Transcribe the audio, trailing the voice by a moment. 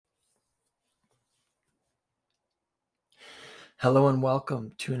Hello and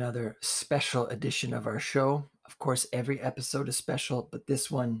welcome to another special edition of our show. Of course, every episode is special, but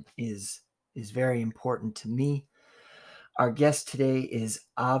this one is very important to me. Our guest today is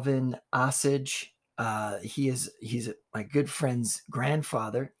Avin Asage. He's my good friend's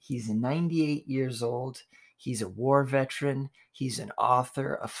grandfather. He's 98 years old. He's a war veteran. He's an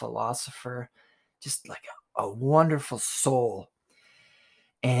author, a philosopher, just like a wonderful soul.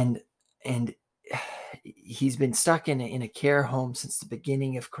 And he's been stuck in a care home since the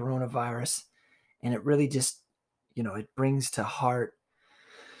beginning of coronavirus, and it really just it brings to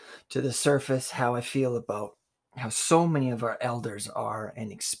the surface how I feel about how so many of our elders are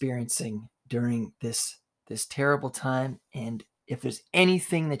and experiencing during this terrible time. And if there's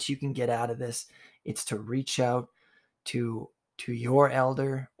anything that you can get out of this, it's to reach out to your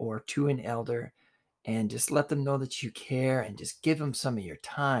elder or to an elder and just let them know that you care and just give them some of your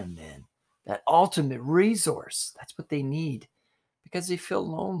time, man. That ultimate resource, that's what they need because they feel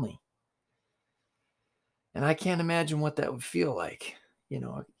lonely. And I can't imagine what that would feel like,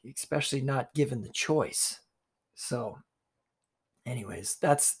 especially not given the choice. So, anyways,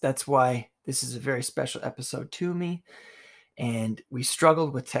 that's why this is a very special episode to me. And we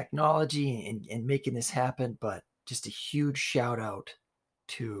struggled with technology and making this happen, but just a huge shout out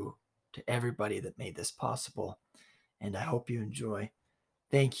to everybody that made this possible. And I hope you enjoy.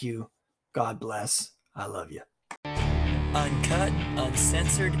 Thank you. God bless. I love you. Uncut,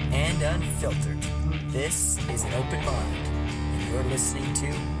 uncensored, and unfiltered. This is an open mind, and you're listening to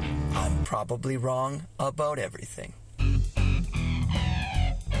I'm Probably Wrong About Everything.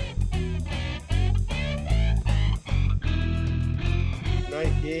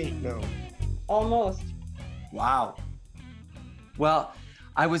 98 now. Almost. Wow. Well,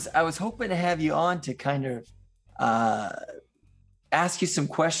 I was hoping to have you on to kind of ask you some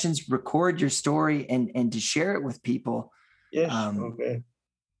questions, record your story, and to share it with people. Yes, okay.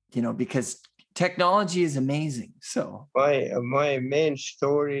 Because technology is amazing. So my main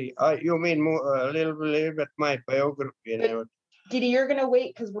story. You mean more, a little bit my biography? Didi, you're going to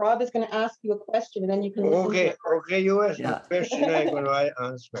wait because Rob is going to ask you a question, and then you can. Okay. You ask the question. I'm going to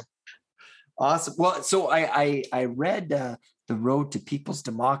answer. Awesome. Well, so I read The Road to People's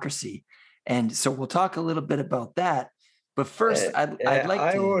Democracy, and so we'll talk a little bit about that. But first, I'd like to.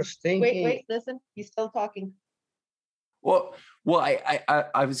 I was thinking. Wait, listen. He's still talking. Well,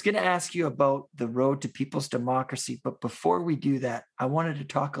 I was going to ask you about The Road to People's Democracy, but before we do that, I wanted to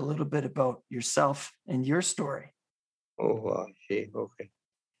talk a little bit about yourself and your story. Oh, see, okay.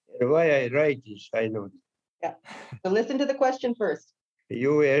 And why I write this, I know. Yeah. So listen to the question first.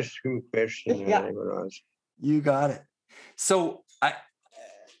 You ask me a question, Yeah. and I'm going to answer. You got it. So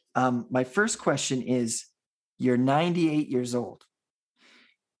my first question is, you're 98 years old.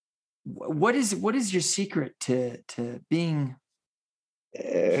 What is your secret to being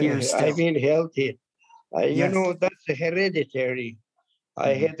here still? I've been healthy. Yes. That's hereditary.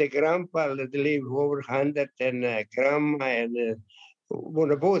 I had a grandpa that lived over 100 and a grandma and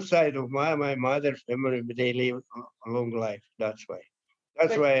on both sides of my mother's family, they live a long life. That's why.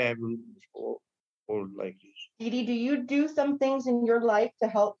 That's why I'm so old like this. Didi, do you do some things in your life to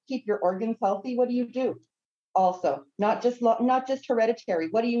help keep your organs healthy? What do you do? Also, not just hereditary.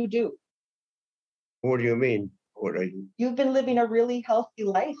 What do you do? What do you mean? What I do? You've been living a really healthy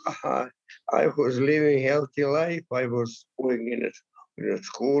life. I was living healthy life. I was going in a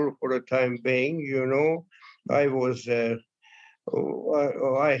school for the time being. I was. I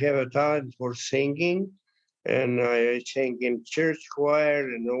have a talent for singing, and I sing in church choir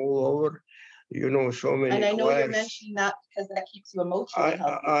and all over. So many. And I know choirs. you're mentioning that because that keeps you emotionally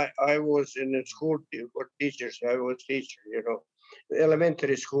healthy. I was in a school for teachers. I was teacher.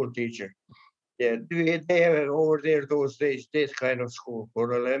 Elementary school teacher. Yeah, they have over there those days this kind of school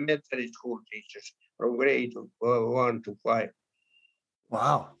for elementary school teachers from grade 1 to 5.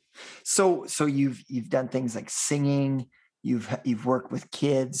 Wow. So you've done things like singing. You've worked with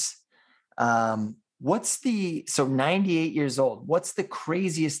kids. So 98 years old. What's the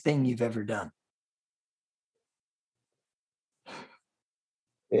craziest thing you've ever done?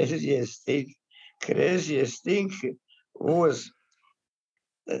 Craziest thing was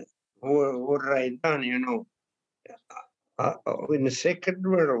what I done. In the Second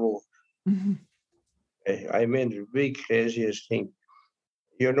World War. Mm-hmm. I mean the big craziest thing.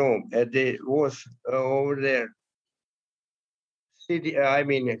 It was over there. City. I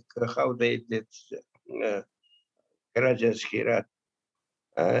mean, how they did Grajansky Rat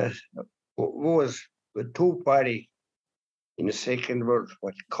was the two-party in the Second World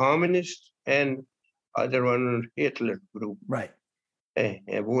War, communist and other one Hitler group. Right. And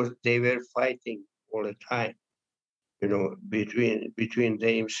they were fighting all the time. between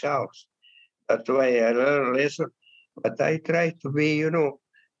themselves. That's why I learn lesson. But I try to be,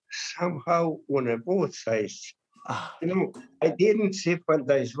 somehow on a both sides. Ah, I didn't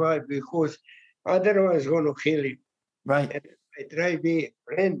sympathize why because otherwise gonna kill him. right. And I try to be a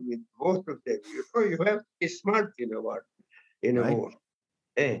friend with both of them. You have to be smart in a Right. war.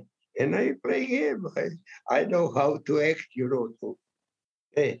 Eh, and I play game. I know how to act, too.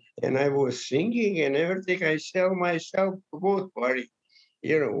 And I was singing and everything. I sell myself to both party.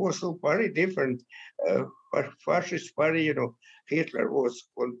 Also party different. Fascist party, Hitler was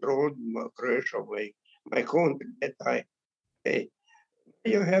controlled Croatia way, my country at that time. Hey,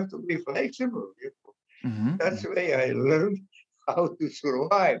 you have to be flexible. Hmm. That's the way I learned how to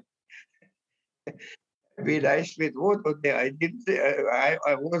survive. Be nice with water there. I didn't.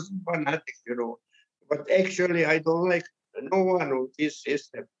 I wasn't fanatic, But actually, I don't like no one of this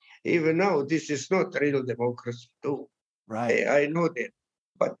system. Even now, this is not real democracy too. Right. I know that.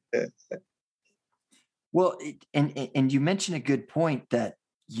 But Well, and you mentioned a good point that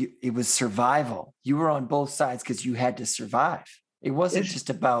it was survival. You were on both sides because you had to survive. It wasn't yes, just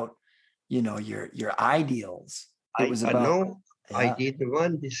about, your ideals. It was I about, know I yeah. didn't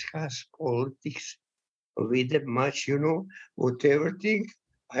want to discuss politics with them much, whatever thing.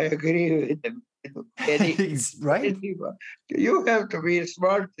 I agree with them. Right. You have to be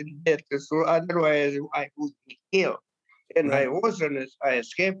smart in that, so otherwise I would be killed. And I Right. wasn't. I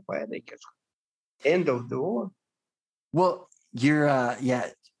escaped by the end of the war. Well, yeah,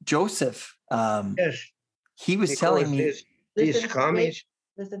 Joseph, Yes, he was telling because me, this Listen, wait, commies,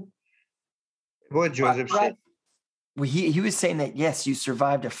 listen. what Joseph said. well, he was saying that, yes, you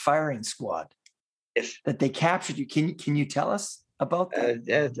survived a firing squad, Yes, that they captured you. Can you tell us about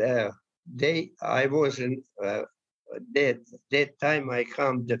that? I wasn't. That time I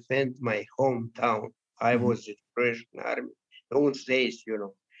come defend my hometown. I Mhm. was in Russian army. Those days,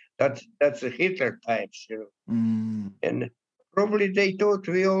 that's the Hitler times, Mm, and probably they thought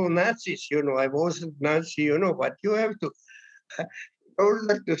we all Nazis. I wasn't Nazi, but you have to, in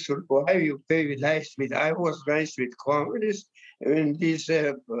order to survive, you pay with nice with. I was nice with communists and this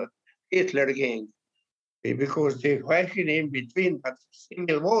Hitler gang because they fighting in between, but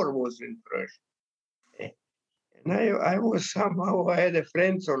civil war was in Russia. And I was somehow, I had a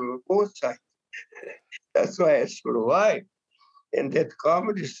friends on both sides. That's why I survived. And that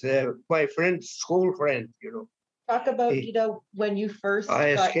communist, my friend, school friend, Talk about, he, when you first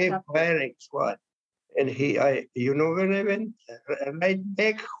I got escaped captured. firing squad. And when I went right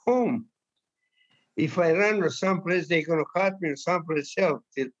back home, if I run to someplace, they're going to cut me someplace else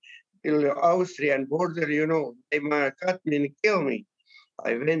till the Austrian border, they might cut me and kill me.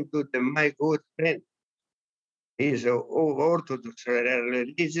 I went to my good friend. He's a Orthodox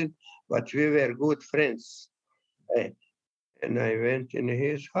religion, but we were good friends. Eh, And I went in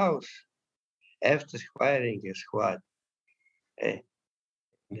his house after firing a squad. Eh,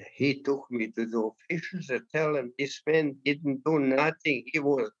 He took me to the officials and tell them this man didn't do nothing. He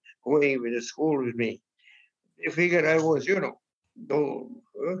was going with the school with me. They figured I was, no,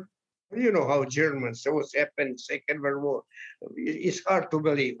 you know how Germans, so what's happened Second World War. It's hard to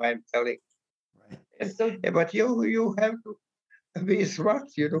believe, I'm telling. right. So, But you have to be smart,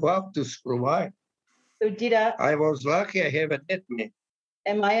 how to survive. so Dita, I was lucky I have a dead man.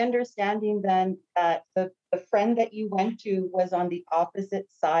 am I understanding then that the friend that you went to was on the opposite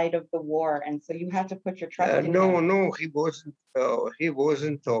side of the war, and so you had to put your trust in No, him? no, he wasn't. He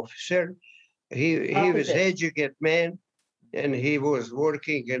wasn't officer. He was Opposite. educated man, and he was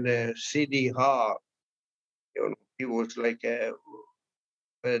working in a city hall. He was like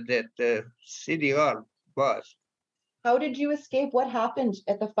that city hall boss. How did you escape? What happened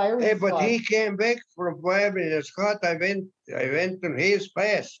at the firing Hey, but squad? he came back from firing a Scott. I went on his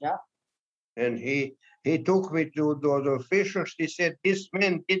place. Yeah. And he took me to the officials. He said, this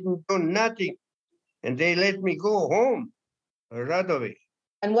man didn't do nothing. And they let me go home right away.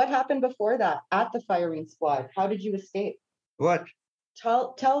 And what happened before that at the firing squad? How did you escape? What?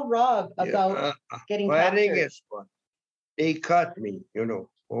 Tell Rob about getting Firing captured. a squad. They caught me,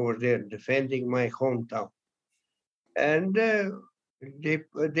 over there defending my hometown. And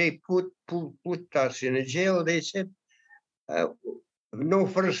they put us in a jail. They said, no,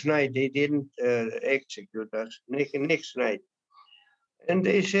 first night they didn't execute us. Next night. And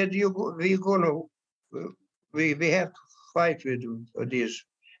they said, we have to fight with these,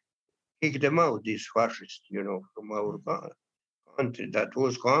 kick them out, these fascists, from our country. That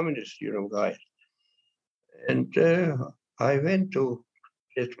was communist, guys. And I went to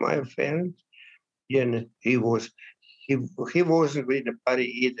my friend, and he wasn't with the party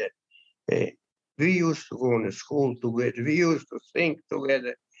either. We used to go to school together. We used to think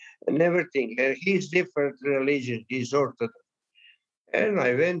together and everything. And he's different religion. He's Orthodox. And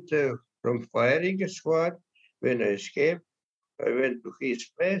I went from firing squad. When I escaped, I went to his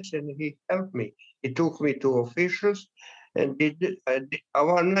place and he helped me. He took me to officials and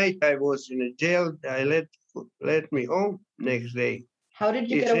one night I was in a jail. I let me home next day. How did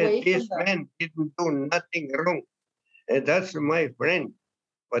you He get said, away from this them? man didn't do nothing wrong. And that's my friend.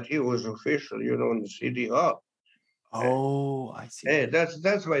 But he was official, in the city hall. Oh, I see. Hey,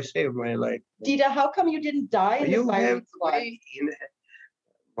 that's why I saved my life. Dita, how come you didn't die in the You have firing to squad? be in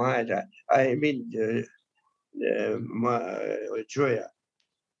I mean, Joya,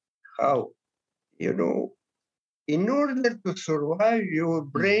 how, in order to survive, your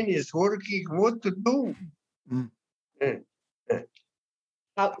brain is working what to do. Mm.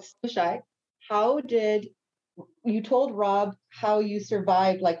 How, Shai, how did you told Rob how you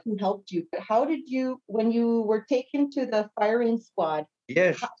survived, like who helped you, but how did you, when you were taken to the firing squad?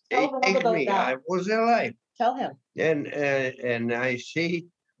 Yes, they tell Rob take about me. that. I was alive. Tell him. And I see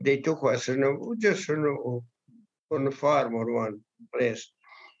they took us just on the farm or one place.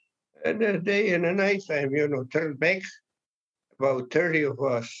 And a day and a night time, turned back about 30 of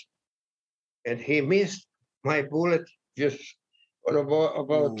us. And he missed my bullet just on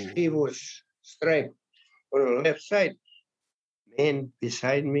about Ooh. he was stripe on the left side. Man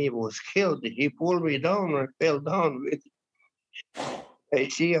beside me was killed. He pulled me down and fell down with I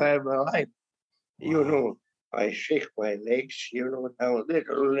see I'm alive. Wow. I shake my legs, down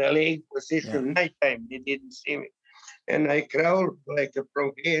little leg position, nighttime, they didn't see me. And I crawled like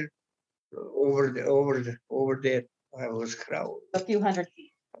from here over there. I was crawling. A few hundred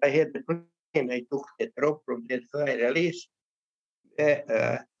feet. I had the plane, I took the drop from that guy, release.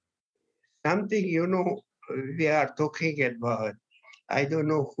 Something, we are talking about. I don't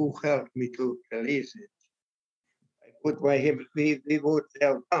know who helped me to release it. I put my hip, we both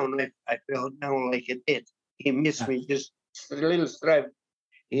fell down. I fell down like a dead. He missed me just a little stripe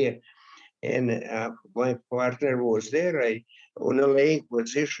here. And my partner was there. On a leg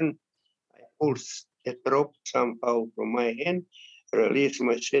position, I pulled the rope somehow from my hand, released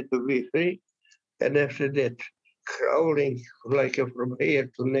myself to be free. And after that, crawling like from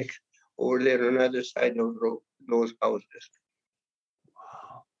here to next, over there on the other side of those houses.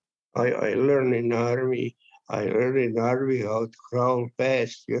 Wow. I learned in army. I learned in army how to crawl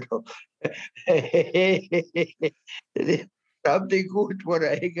fast, Something good what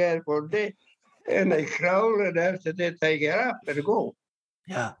I got for that. And I crawl, and after that I get up and go.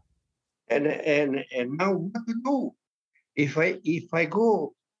 Yeah. And now what to do? If I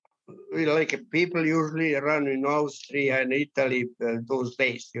go, like people usually run in Austria and Italy those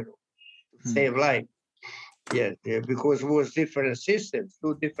days, to save life. Yeah, because it was different systems,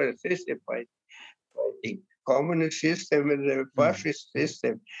 two different systems fighting. Communist system and the fascist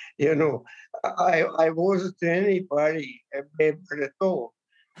system. I wasn't anybody a member at all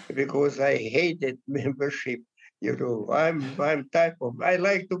because I hated membership. I'm type of I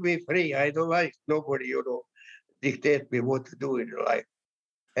like to be free. I don't like nobody, dictate me what to do in life.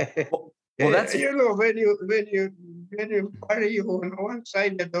 Well, that's when you party on one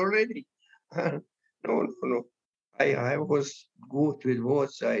side already. No. I was good with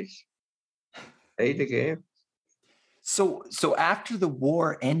both sides. Play the game. So after the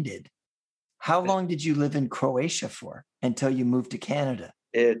war ended, how long did you live in Croatia for until you moved to Canada?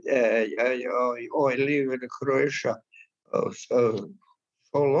 I live in Croatia so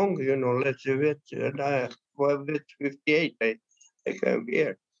long, let's say it. And I was at 58. I came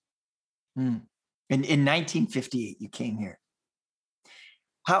here. In 1958, you came here.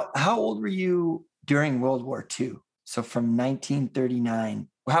 How old were you during World War II? So from 1939,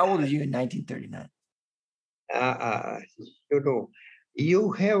 how old were you in 1939?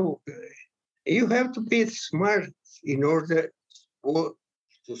 You have to be smart in order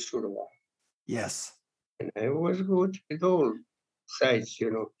to survive. Yes. And I was good with all sides,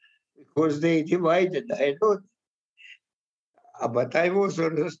 because they divided. I know. But I was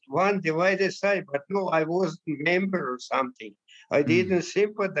on just one divided side. But no, I wasn't a member or something. I didn't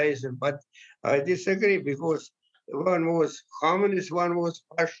sympathize, but I disagree because one was communist, one was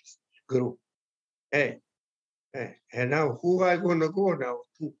fascist group. And now who I gonna go now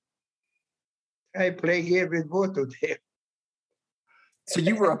to? I play here with both of them. So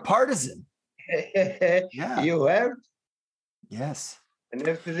you were a partisan. Yeah. You have? Yes. And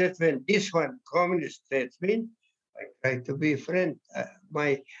after that, when this one communist states win, I try to be a friend.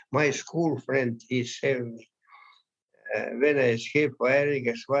 My school friend, he saved me. When I escaped firing,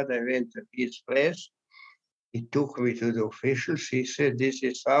 guess what? I went to his place. He took me to the officials. He said, "This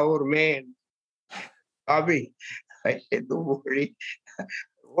is our man. Bobby, I said, don't worry.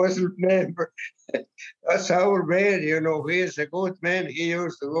 Wasn't member. That's our man, He's a good man. He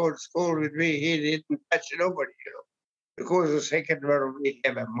used to go to school with me. He didn't touch nobody, Because the Second World, we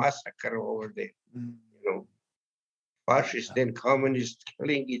have a massacre over there, Fascists and communists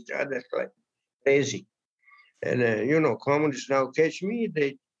killing each other like crazy. And, communists now catch me,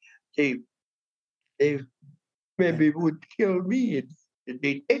 they maybe would kill me.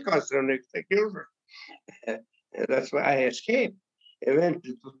 They take us on execution. And that's why I escaped. I went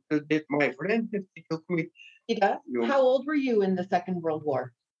to my friend, he took me. Yeah. How old were you in the Second World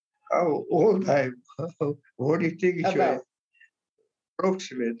War? How old I what do you think it was?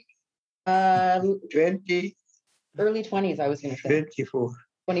 Approximate. 20. Early 20s, I was going to say. 24.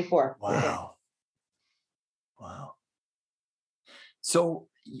 24. Wow. Wow. So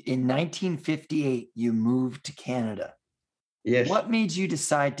in 1958, you moved to Canada. Yes. What made you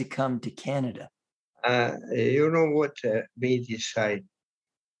decide to come to Canada? You know what made me decide?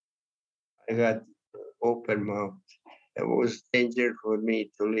 I got open mouth. It was danger for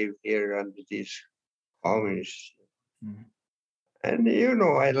me to live here under this communist. Mm-hmm. And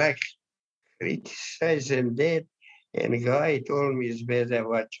I like criticizing that. And a guy told me it's better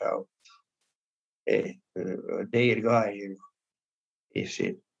watch out. Their guy, he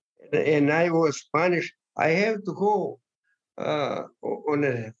said. And I was punished. I have to go on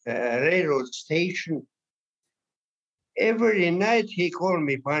a railroad station. Every night he called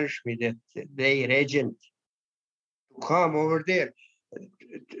me, punish me, that their agent to come over there.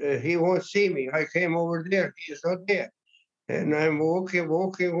 He won't see me. I came over there. He's not there. And I'm walking.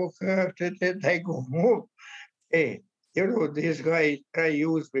 After that, I go home. Hey, this guy try to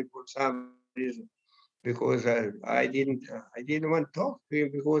use me for some reason because I didn't want to talk to him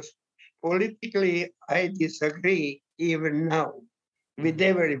because politically I disagree even now with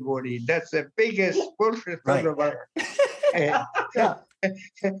everybody. That's the biggest bullshit right. About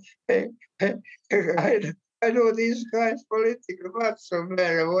I know these guys political, not so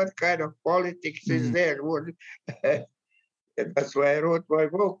matter what kind of politics is there. That's why I wrote my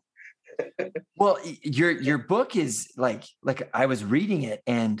book. Well, your book is like I was reading it,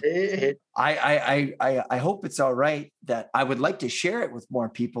 and I hope it's all right that I would like to share it with more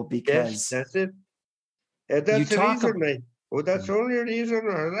people because yes, that's it. That's the reason. That's the only reason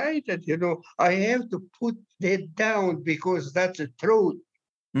I write it. I have to put that down because that's the truth.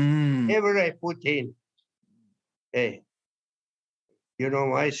 Ever I put in. Hey,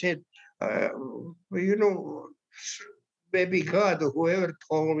 I said, maybe God or whoever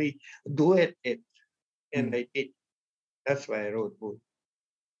told me do it, and I did. That's why I wrote book.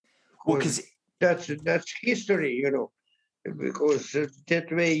 Well, because that's history, because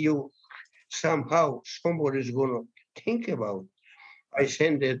that way somebody's gonna think about. I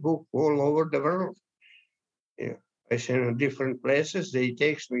send that book all over the world. Yeah, I send in different places. They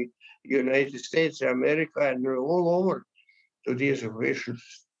text me, United States, America, and all over to these officials.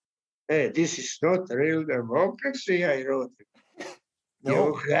 Hey, this is not real democracy, I wrote. No.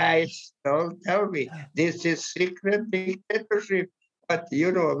 You guys don't tell me. This is secret dictatorship, but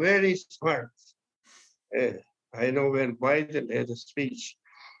very smart. I know when Biden had a speech.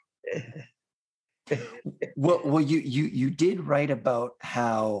 Well, you did write about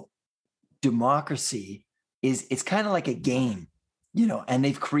how democracy it's kind of like a game, and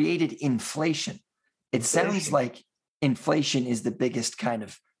they've created inflation. It sounds like inflation is the biggest kind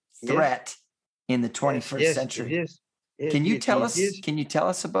of threat in the 21st century. Yes. Can you tell us? Can you tell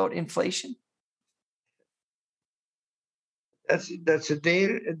us about inflation? That's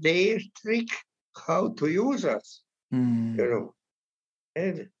their trick how to use us.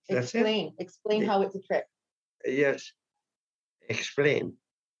 And explain how it's a trick. Yes, explain.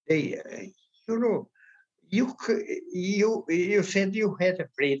 They, you said you had a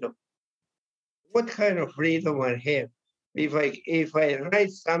freedom. What kind of freedom I have? If I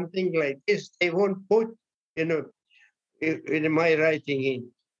write something like this, they won't put in my writing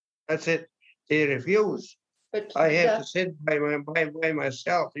in. That's it. They refuse. But I have to sit by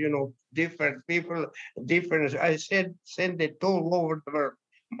myself. Different people, different. I send it all over the world.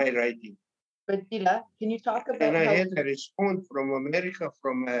 My writing. But Dila, can you talk about? And I had a response from America,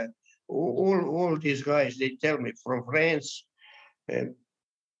 from all these guys. They tell me from France, and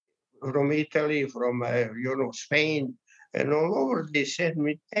from Italy, from Spain, and all over. They send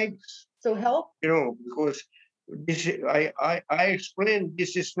me thanks. So help. Because this I explained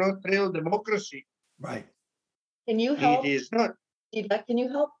this is not real democracy. Right. Can you help? It is not. Dila, can you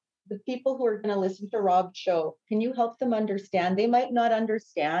help the people who are going to listen to Rob's show? Can you help them understand? They might not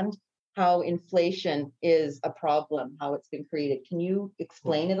understand how inflation is a problem, how it's been created. Can you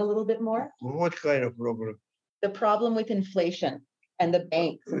explain it a little bit more? What kind of problem? The problem with inflation and the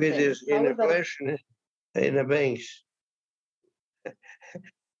banks. And With things. this How is that a- inflation in the banks.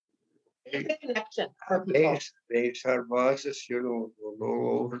 Make the connection for people. Banks are bosses, all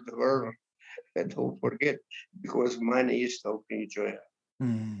over the world. And don't forget, because money is talking, Joya.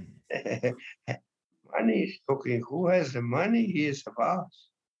 Mm. Money is talking. Who has the money? He is the boss.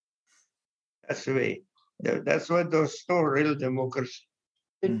 That's the way. That's what there's no real democracy.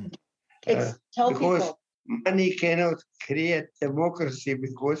 Tell because people. money cannot create democracy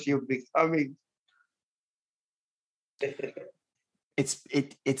because you're becoming.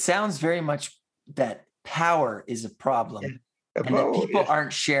 It sounds very much that power is a problem, Yeah. and that people Yes.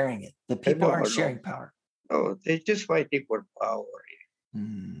 aren't sharing it. The people aren't sharing power. No, they're just fighting for power.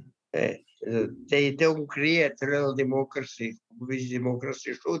 Mm. They don't create real democracy, which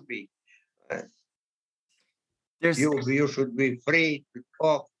democracy should be. There's You should be free to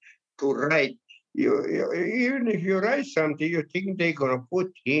talk, to write. Even if you write something, you think they're gonna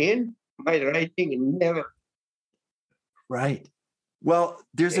put in my writing? Never. right. Well,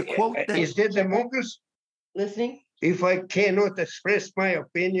 there's a quote that Is that democracy? Listening? If I cannot express my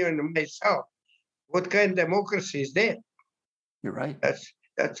opinion myself, what kind of democracy is that? you're right.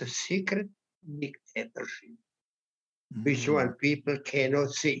 That's a secret dictatorship, which Mhm. one people cannot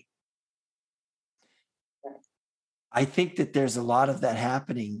see. I think that there's a lot of that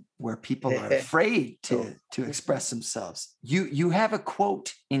happening where people are afraid to express themselves. You have a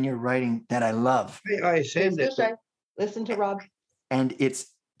quote in your writing that I love, I send it. Listen to Rob. and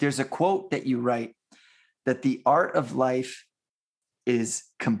there's a quote that you write that the art of life is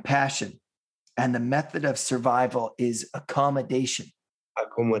compassion and the method of survival is accommodation.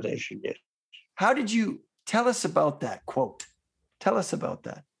 Accommodation, yes. How did you tell us about that quote? Tell us about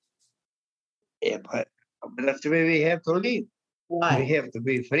that. Yeah, but that's the way we have to live. Why? We have to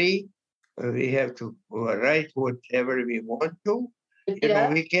be free. We have to write whatever we want to. We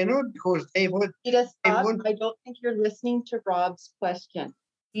cannot because they want. I don't think you're listening to Rob's question.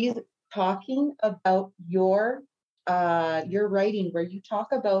 He's talking about your writing where you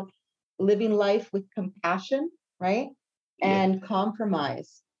talk about living life with compassion, right? And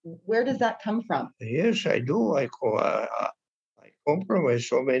compromise. Where does that come from? Yes, I do. I compromise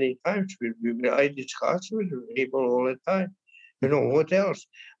so many times. I discuss with people all the time. What else?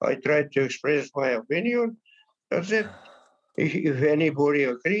 I try to express my opinion. That's it. If anybody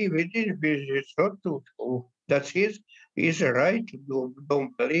agree with it, it's not to. That's his right.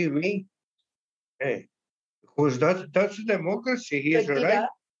 Don't believe me. Hey, because that's democracy. He has a right.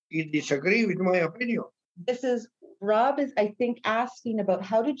 He disagree with my opinion. Rob is, I think, asking about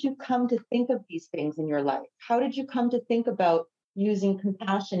how did you come to think of these things in your life? How did you come to think about using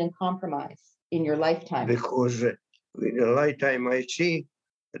compassion and compromise in your lifetime? Because in a lifetime I see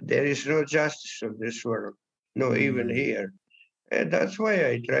there is no justice in this world, no even here. And that's why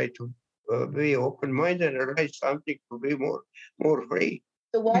I try to be open-minded and write something to be more free.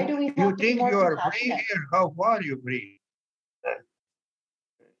 So why do we have You to think be more you are free compassionate? here? How far you free?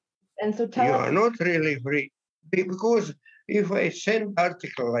 And so You are not really free. Because if I send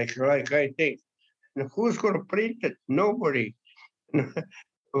article like I think, who's going to print it? Nobody.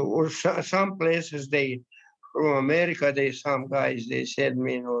 Or some places from America, some guys they send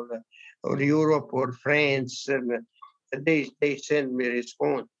me, or Europe or France, and they send me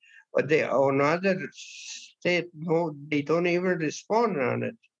response. But on other state, no, they don't even respond on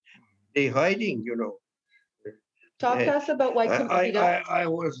it. They hiding, Talk to us about why. I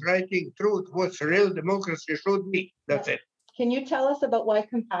was writing truth. What's real democracy should be. That's it. Can you tell us about why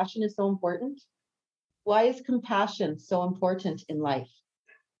compassion is so important? Why is compassion so important in life?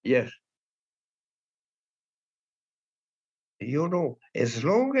 Yes. As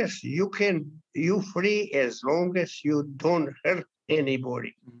long as you free, as long as you don't hurt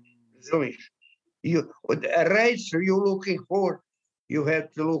anybody. The rights you're looking for, you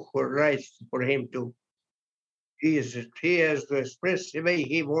have to look for rights for him too. He has to express the way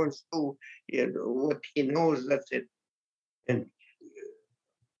he wants to, what he knows, that's it. And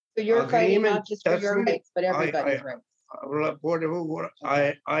so you're fighting not just for your rights, but everybody's rights.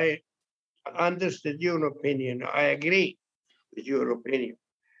 I understood your opinion. I agree with your opinion.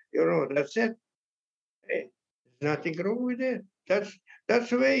 That's it. There's nothing wrong with it. That's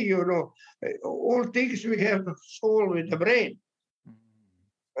the way, all things we have to solve with the brain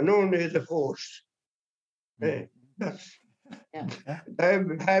and only the force.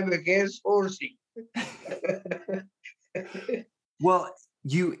 I'm against forcing. Well,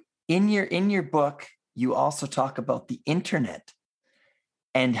 you in your book, you also talk about the internet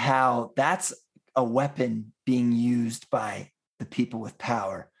and how that's a weapon being used by the people with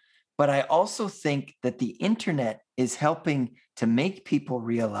power. But I also think that the internet is helping to make people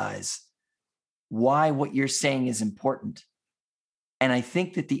realize why what you're saying is important. And I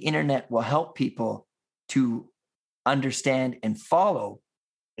think that the internet will help people to understand and follow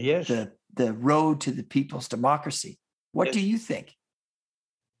Yes. the road to the people's democracy. What Yes. do you think?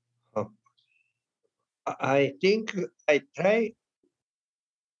 I think I try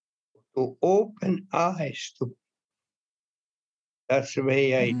to open eyes to. That's the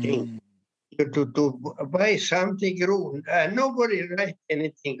way I think. To buy something wrong. Nobody write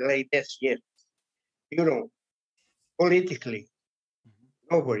anything like this yet. You know, politically,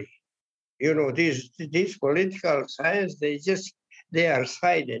 nobody. You know, this political science, they are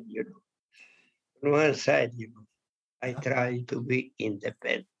sided. You know, on one side, you know, I try to be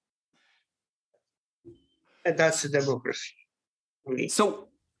independent, and that's democracy. So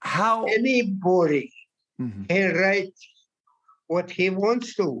how Anybody can write what he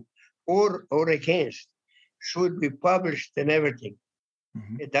wants to, or against, should be published and everything.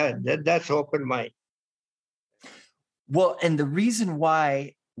 That's open mind. Well, and the reason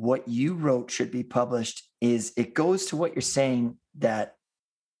why what you wrote should be published is it goes to what you're saying, that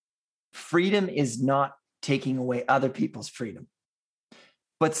freedom is not taking away other people's freedom.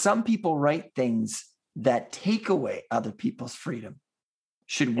 But some people write things that take away other people's freedom.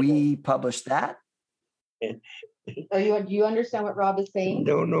 Should we publish that? Do you understand what Rob is saying?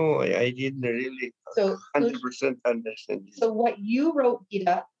 No, I didn't really 100% understand. So what you wrote,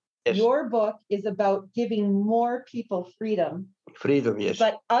 Gita, yes. Your book is about giving more people freedom. Freedom, yes.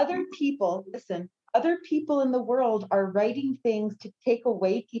 But other people, listen, other people in the world are writing things to take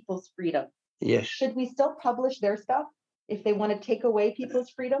away people's freedom. Yes. Should we still publish their stuff if they want to take away people's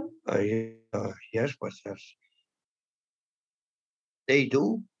freedom? Yes, but yes. They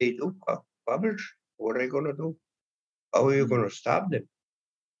do publish. What are you going to do? How are you going to stop them?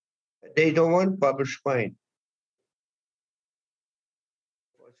 They don't want publish mine.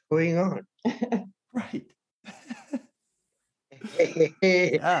 What's going on? Right.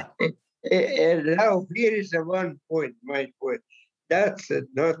 Yeah. And now here is the one point, my point. That's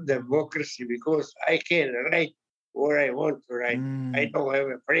not democracy, because I can write what I want to write. I don't have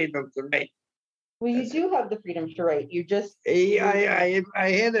a freedom to write. Well, you do have the freedom to write. You just I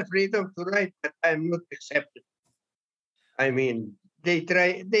had the freedom to write, but I'm not accepted. I mean, they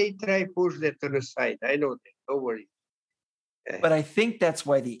try push that to the side. I know that. Don't worry. But I think that's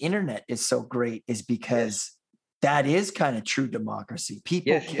why the internet is so great, is because that is kind of true democracy.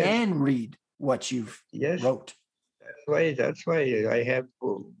 People can read what you've wrote. That's why I have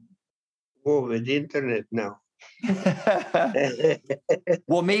to go with the internet now.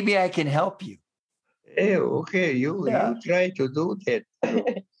 Well, maybe I can help you. Hey, okay, you try to do that.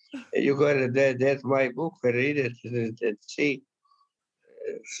 You got that's my book. Read it and see.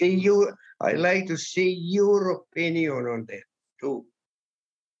 See you. I like to see your opinion on that too.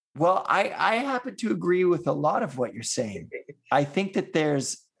 Well, I happen to agree with a lot of what you're saying. I think that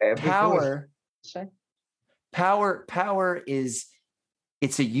there's power. Power is,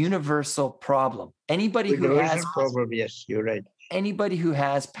 it's a universal problem. Anybody who has problem, yes, you're right. Anybody who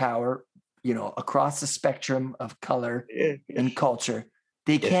has power, you know, across the spectrum of color and culture,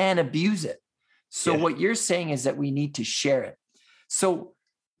 they can abuse it. So what you're saying is that we need to share it. So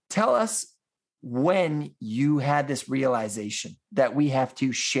tell us when you had this realization that we have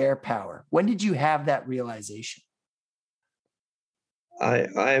to share power. When did you have that realization?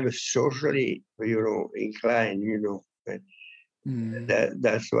 I'm socially, inclined,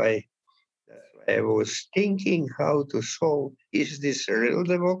 That's why I was thinking how to solve, is this real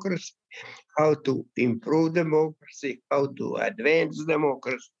democracy? How to improve democracy? How to advance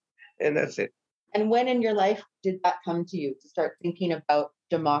democracy? And that's it. And when in your life did that come to you, to start thinking about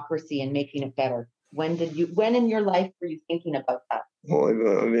democracy and making it better? When in your life were you thinking about that? Oh,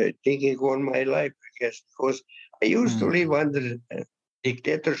 I'm thinking on my life, I guess, because I used to live under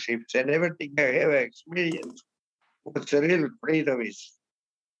dictatorships and everything I have experienced. What the real freedom is.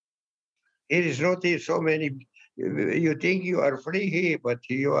 It is not so many. You think you are free here, but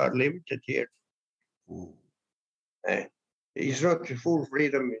you are limited here. It's not full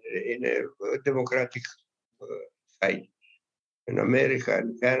freedom in a democratic side in America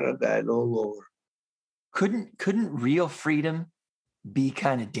and Canada and all over. Couldn't real freedom be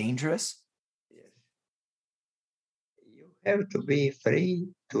kind of dangerous? Yes. You have to be free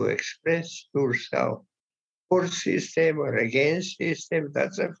to express yourself. For system or against system,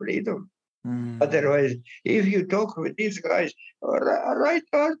 that's a freedom. Otherwise, if you talk with these guys, write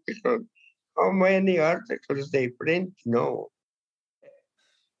articles. How many articles they print? No.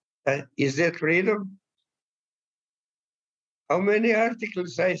 Is that freedom? How many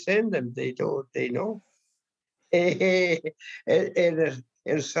articles I send them? They don't. They know. And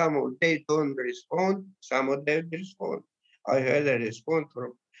some of they don't respond. Some of them respond. I had a response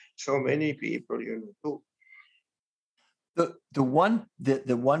from so many people, too. The one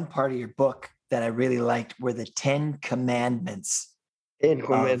part of your book that I really liked were the 10 commandments And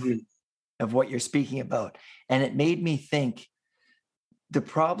commandment. of what you're speaking about. And it made me think the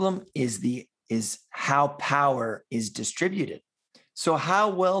problem is how power is distributed. So how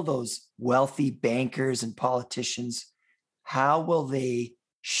will those wealthy bankers and politicians, how will they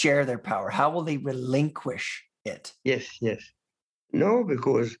share their power? How will they relinquish it? Yes, yes. No,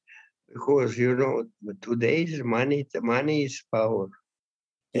 because today's money, the money is power.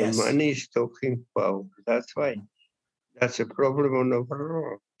 And Yes. money is talking power. That's why. That's a problem on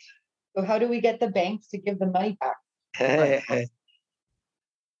overall. So how do we get the banks to give the money back?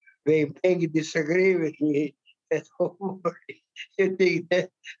 They disagree with me. Don't worry. You think that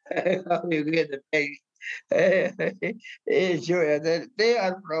how you get the bank? Sure, they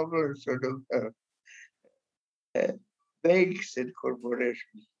are problems sort of banks and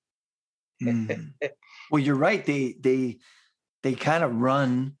corporations. Well, you're right. They kind of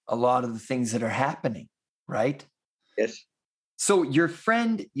run a lot of the things that are happening, right? Yes. So your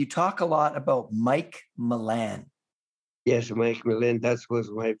friend, you talk a lot about Mike Milan. Yes, Mike Milan, that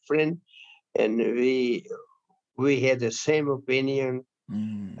was my friend. And we had the same opinion.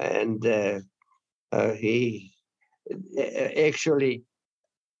 And he actually,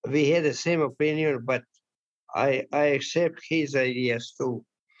 we had the same opinion, but I accept his ideas too.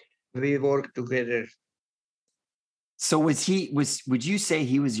 We work together. So would you say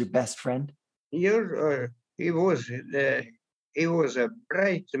he was your best friend? He was a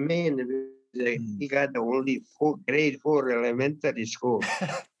bright man. He got only grade 4 elementary school.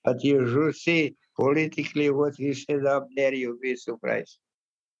 But you should see politically what he said up there, you'll be surprised.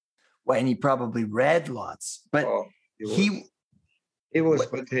 Well, and he probably read lots, but he was,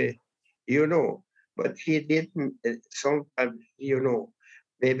 but he didn't sometimes,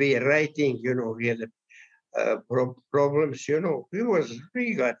 maybe writing, he had problems,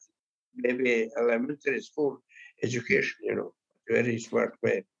 he got maybe elementary school education, very smart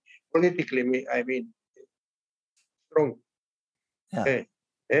man. Politically, I mean, strong. Yeah.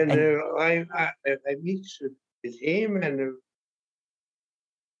 And I mixed with him and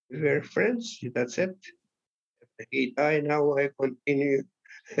we were friends. That's it. He died, now I continue.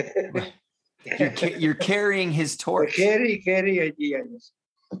 You're carrying his torch. Carry ideas.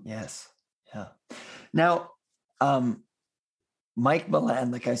 Yes. Yeah. Now, Mike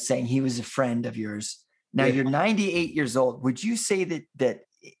Milan, like I was saying, he was a friend of yours. Now you're 98 years old. Would you say that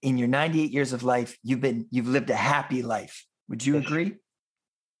in your 98 years of life, you've lived a happy life? Would you agree?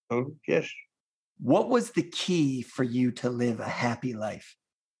 Yes. What was the key for you to live a happy life?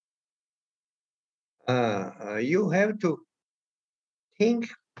 You have to think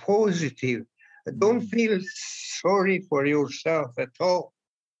positive. Don't feel sorry for yourself at all,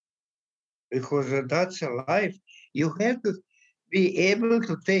 because that's a life. You have to be able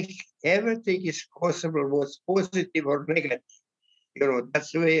to take everything is possible, what's positive or negative.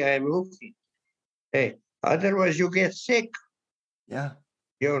 That's the way I'm looking. Hey, otherwise you get sick. Yeah.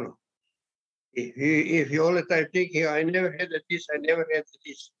 If you all the time thinking, I never had this, I never had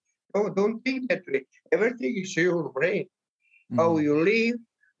this. No, don't think that way. Everything is your brain. How you live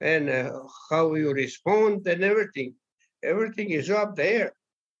and how you respond and everything. Everything is up there.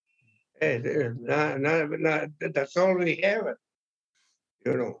 And that's all we have.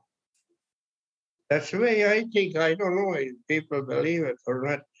 That's the way I think. I don't know if people believe it or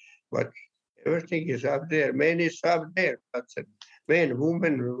not, but everything is up there. Man is up there. That's it. Man,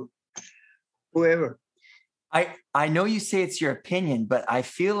 woman, whoever. I know you say it's your opinion, but I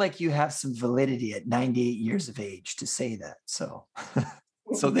feel like you have some validity at 98 years of age to say that. So,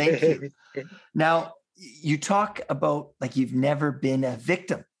 so thank you. Now, you talk about like you've never been a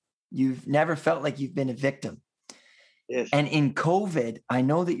victim. You've never felt like you've been a victim. Yes. And in COVID, I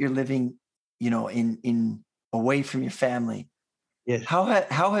know that you're living, in away from your family. Yes. How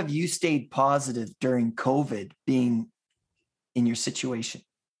have you stayed positive during COVID being in your situation?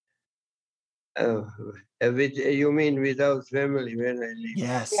 You mean without family when I live?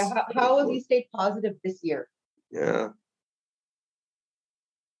 Yes. Yeah, how have you stayed positive this year? Yeah.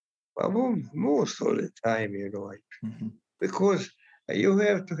 Well, most of the time, because you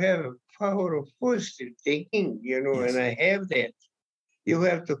have to have a power of positive thinking, Yes. and I have that. You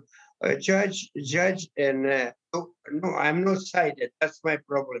have to judge, and no, I'm not sided. That's my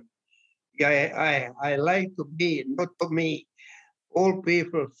problem. I like to be, not to me, All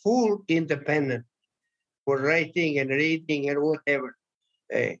people full independent for writing and reading and whatever,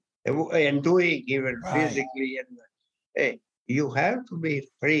 eh, and doing even Right. physically. And you have to be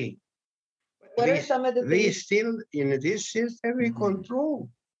free. What are some of the We things, still in this system we Mhm. control.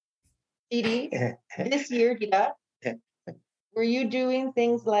 Edie, this year, Gita, were you doing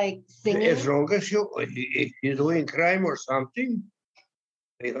things like singing? As long as if you're doing crime or something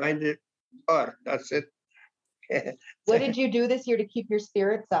behind the bar, that's it. What did you do this year to keep your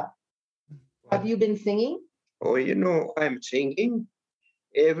spirits up? Have you been singing? Oh, I'm singing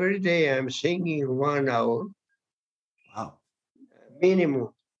every day. I'm singing 1 hour Wow.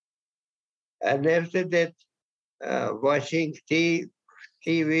 minimum, and after that, watching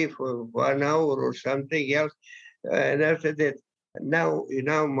TV for 1 hour or something else, and after that, now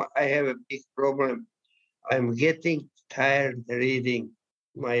I have a big problem. I'm getting tired reading.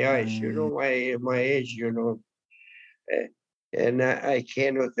 My eyes, my age, uh, and I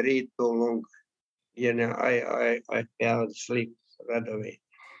cannot read too long. I fell asleep right away.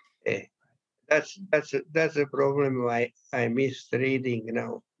 Uh, that's a problem. Why I miss reading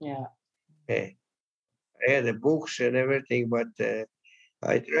now. Yeah. I had the books and everything, but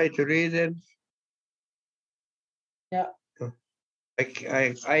I try to read it. Yeah.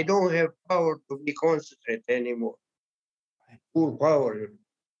 I don't have power to be concentrate anymore. Full power.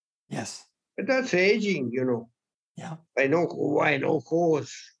 Yes. But that's aging. Yeah. I know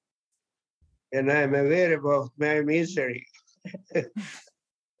cause, and I'm aware about my misery.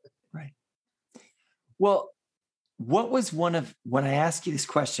 Right. Well, when I ask you this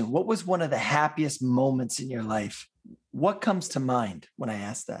question, what was one of the happiest moments in your life? What comes to mind when I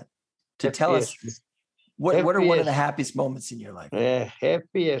ask that? To tell us what are one of the happiest moments in your life?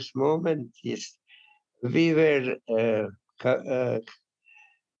 Happiest moment is we were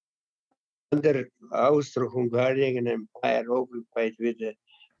under Austro-Hungarian Empire occupied with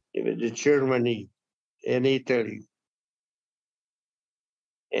the Germany and Italy.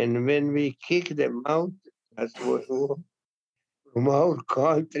 And when we kicked them out, that was from our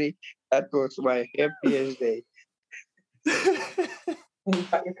country, that was my happiest day. And you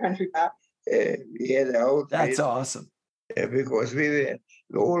got your country back? We had our That's awesome. because we were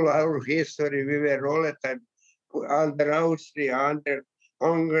all our history, we were all the time under Austria, under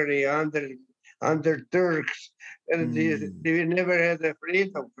Hungary, under Turks, and we never had the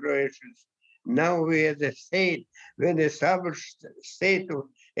freedom, Croatians. Now we had a state. When they established state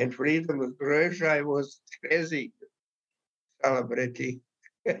and freedom of Croatia, I was crazy celebrating.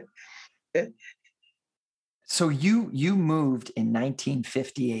 So you moved in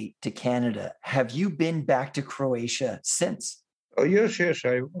 1958 to Canada. Have you been back to Croatia since? Oh yes,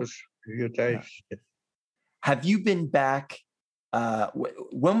 I was a few times. Have you been back?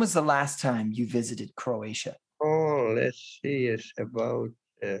 When was the last time you visited Croatia? Oh, let's see. It's about.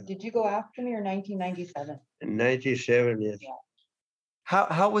 Did you go after me or 1997? 97, yes. Yeah.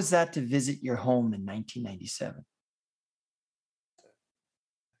 How was that to visit your home in 1997?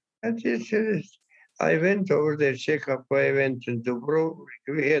 I went over there, check up. I went to Dubrovnik.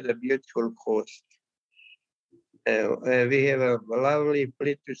 We had a beautiful coast. We have a lovely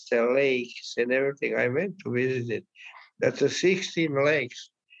Plitvice lakes and everything. I went to visit it. That's a 16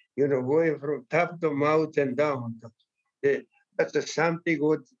 lakes, going from top to mountain down. That's something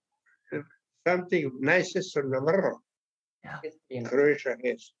good, something nicest in the world. Yeah. Croatia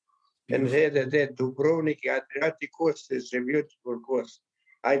has. And the Dubrovnik Adriatic coast is a beautiful coast.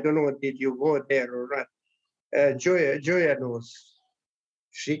 I don't know, did you go there or not? Joya knows.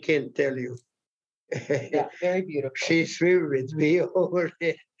 She can tell you. Yeah, very beautiful. She swam with me over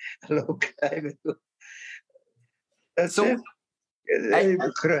there a long time ago. That's So, it.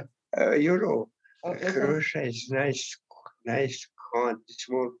 Croatia is nice country,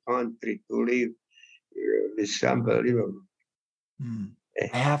 small country to live. It's unbelievable.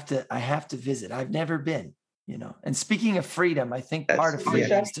 I have to visit. I've never been, And speaking of freedom, I think part of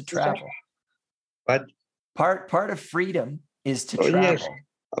freedom is to travel. But part of freedom is to travel. Yes.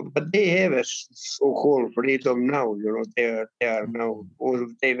 But they have a so-called freedom now. They are now.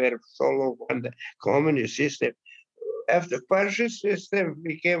 They were so long on the communist system. After fascist system,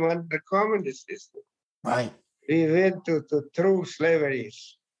 we came under the communist system. Right. We went to true slavery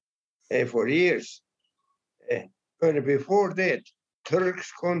for years. But before that,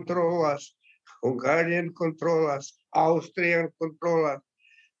 Turks control us, Hungarian control us, Austrian control us.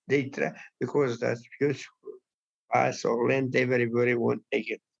 They try because that's beautiful. So land everybody won't take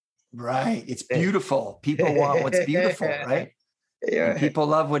it. Right. It's beautiful. People want what's beautiful, right? Yeah. And people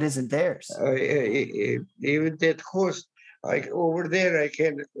love what isn't theirs. Even that coast, like over there, I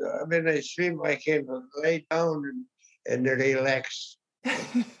can, when I swim, I can lay down and relax.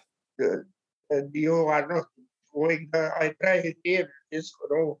 And you are not going there. I tried it here. It's,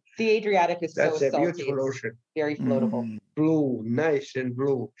 The Adriatic is so that's a salty. beautiful It's ocean. very floatable. Mm. Blue, nice and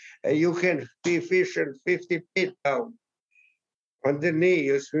blue. You can be fishing 50 feet down. Underneath,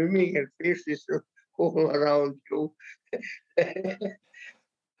 you're swimming and fish is all around you.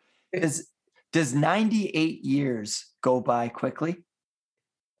 Does 98 years go by quickly?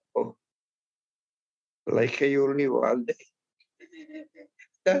 Like you live one day.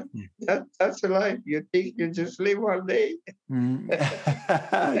 That's life. You think you just live one day. Mm.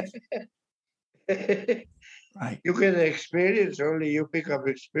 Right. You can experience, only you pick up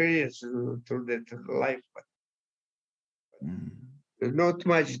experience to the life. Mm. Not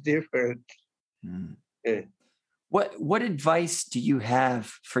much different. Mm. Yeah. What advice do you have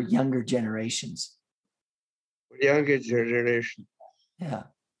for younger generations? Younger generation. Yeah.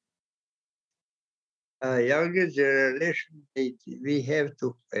 Younger generation, we have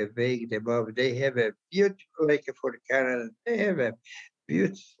to wake them up. They have a beautiful, like for Canada, they have a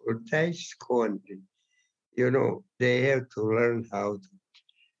beautiful, nice country. They have to learn how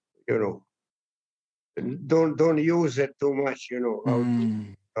to, don't use it too much.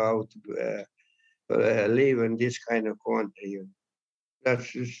 Mm. How to live in this kind of country.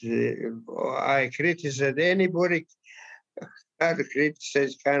 That's just, I criticize anybody. I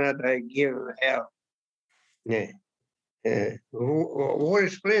criticize Canada. I give them hell. Yeah.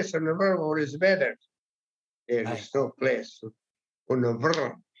 Worst place in the world is better. There Right. is no place in the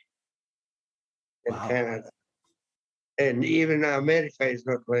world in Wow. Canada. And even America is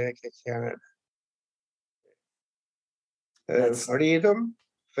not like Canada. That's Freedom,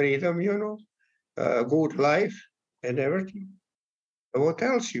 good life and everything. What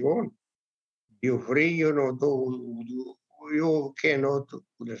else you want? You're free, you cannot do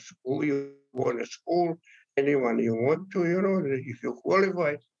the school, you want to school, anyone you want to, if you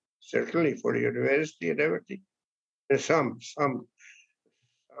qualify, certainly for university and everything. And some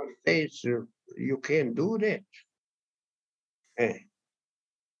states, you can't do that. Eh,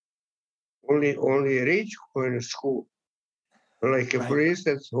 only rich go in school. Like right. for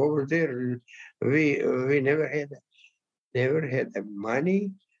instance, over there, we never had the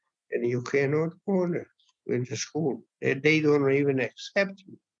money, and you cannot go into school. They don't even accept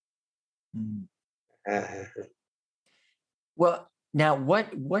you. Mm. Uh, Well, now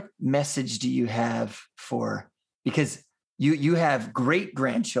what message do you have for, because you have great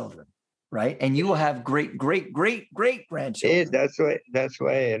grandchildren, right? And you will have great grandchildren. that's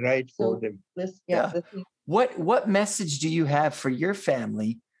why I write for So them. Yeah. listening. What message do you have for your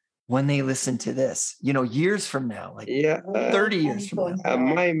family when they listen to this? Years from now, like Yeah, 30 years from now.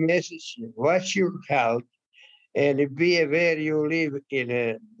 my message: watch your health and be aware you live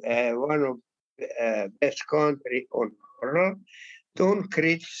in one of best country on earth. Don't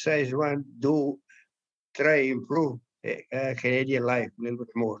criticize one. Do try improve Canadian life a little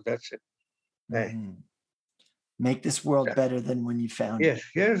bit more. That's it. Mhm. Make this world better than when you found it.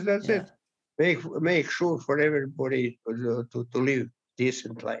 Yes, that's Yeah. it. Make sure for everybody to live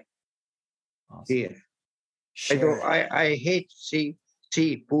decent life Awesome. here. Share it. I hate to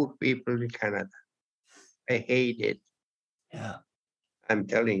see poor people in Canada. I hate it. Yeah. I'm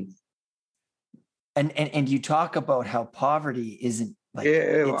telling you. And you talk about how poverty isn't like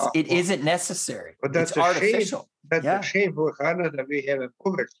it isn't necessary. But that's it's a artificial. shame. That's a shame for Canada. We have a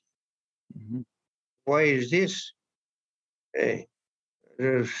poverty. Mhm. Why is this?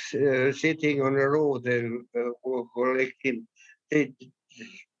 Sitting on the road and collecting. They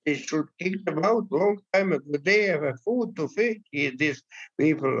should kick them out long time ago. They have a food to feed these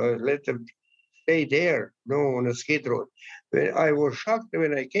people. Let them stay there, no, on a skid road. I was shocked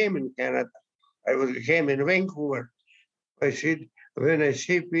when I came in Canada. Came in Vancouver. I said, when I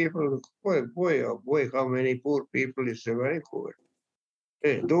see people, boy, how many poor people is in Vancouver.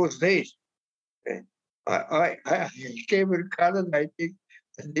 Those days, I came in Canada, I think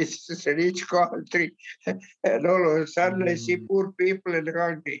this is a rich country. And all of a sudden I see poor people in the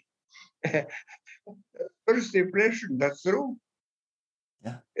country. First impression, that's true.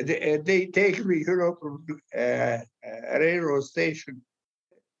 Yeah. They take me, from railroad station,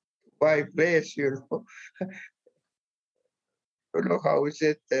 by place, how is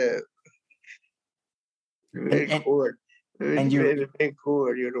it? Vancouver, and you're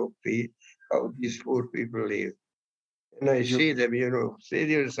Vancouver, how these poor people live. And I see them,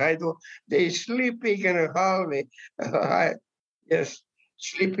 sitting side, they sleeping in a hallway. Yes,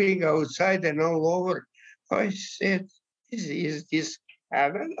 sleeping outside and all over. I said, is this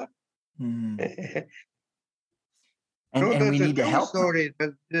Canada? and No, we that's a need to true help them. story.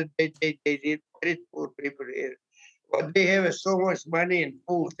 They did treat poor people here. But they have so much money and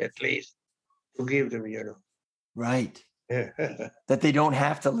food at least to give them, Right. and That they don't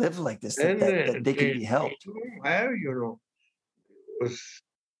have to live like this, that they can be they helped. don't have, was,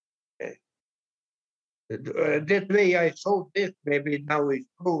 that way I thought this, maybe now it's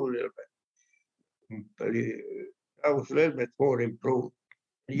true a little bit. But I was a little bit more improved.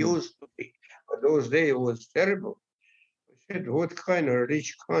 It used to be. But those days it was terrible. I said, what kind of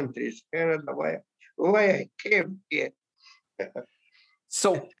rich country is Canada? Why I came here?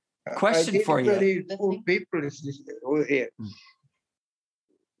 So, I question didn't for you. believe poor people were here.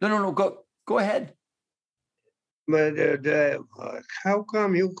 No. Go ahead. But how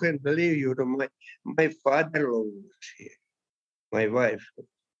come you can believe my father-in-law was here, my wife,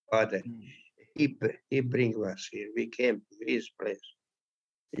 father. He bring us here. We came to his place.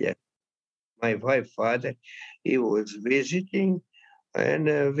 Yeah, my wife, father, he was visiting,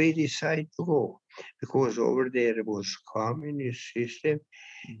 and we decided to go because over there was communist system,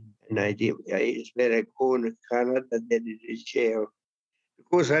 and it's better go in Canada than in jail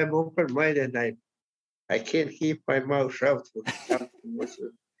because I'm open-minded. I can't keep my mouth shut.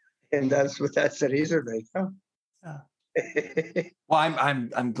 And that's the reason I come. Well,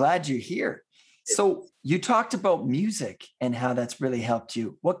 I'm glad you're here. So you talked about music and how that's really helped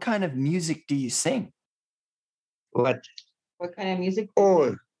you. What kind of music do you sing? What kind of music?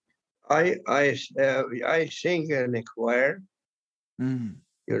 Oh, I sing in a choir.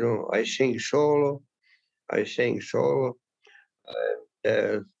 I sing solo. I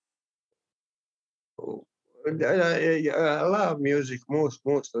love music. Most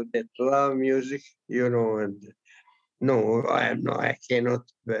of that love music. And no, I cannot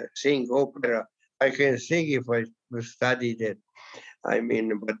sing opera. I can sing if I studied it.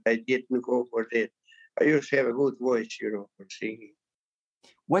 But I didn't go for that. I used to have a good voice, for singing.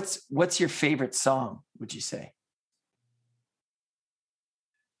 What's your favorite song, would you say?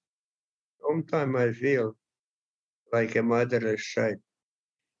 Sometimes I feel like a motherless child.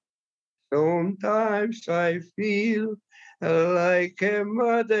 Sometimes I feel like a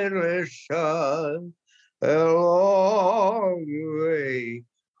motherless child, a long way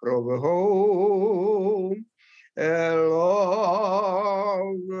from home, a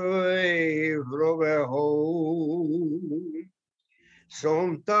long way from home.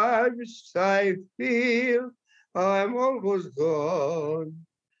 Sometimes I feel I'm almost gone.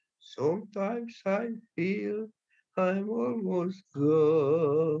 Sometimes I feel I'm almost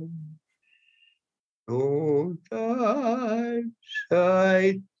gone. Sometimes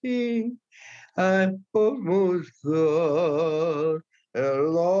I think I'm almost gone, a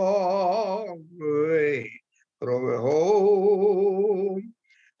long way from home,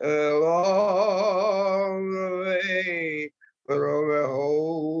 a long way from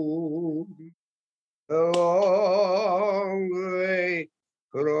home, a long way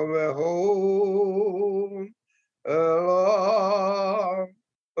from home, a long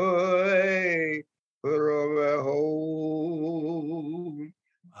way from home.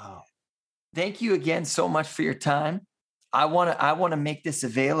 Wow. Thank you again so much for your time. I want to make this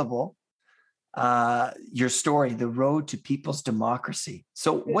available. Your story, The Road to People's Democracy.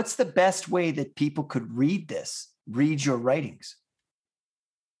 So what's the best way that people could read your writings?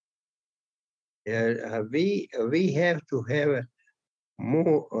 We have to have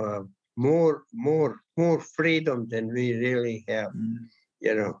more freedom than we really have,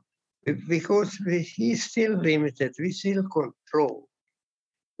 because he's still limited. We still control,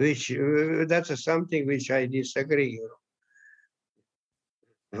 which that's something which I disagree.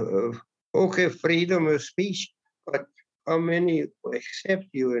 Okay, freedom of speech, but how many accept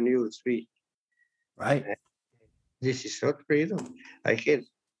you and you speak? Right. This is not freedom. I can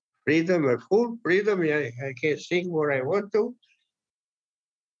freedom or full freedom. I can sing what I want to,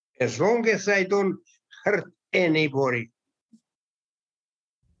 as long as I don't hurt anybody.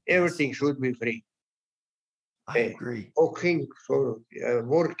 Everything should be free. I agree. Working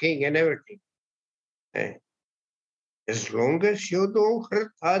and everything. As long as you don't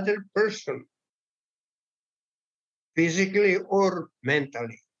hurt other person, physically or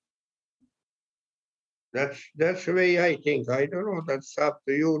mentally. That's the way I think. I don't know. That's up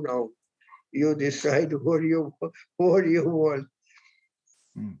to you now. You decide what you want.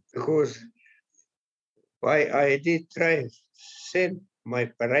 Because I did try send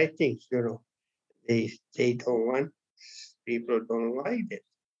my writings. They don't want. People don't like it.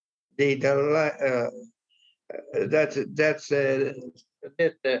 They don't like. That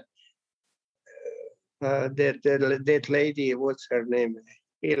lady. What's her name?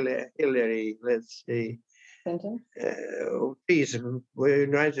 Hillary. Let's see. sentence? Please,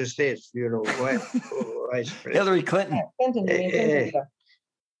 United States, Vice President. Hillary Clinton. Clinton, you mean Cynthia.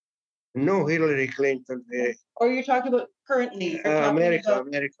 No, Hillary Clinton. Or you're talking about currently? You're talking America.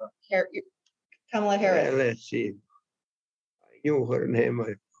 about Kamala Harris. Let's see. I knew her name.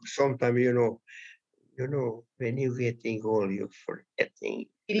 Sometimes, when you getting old, you're forgetting.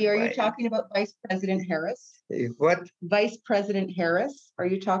 Edie, are you talking about Vice President Harris? What? Vice President Harris? Are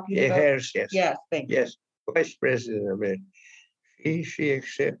you talking about? Harris, yes. Yes, thank you. Yes, Vice President America. She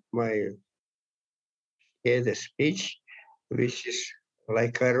accept the speech, which is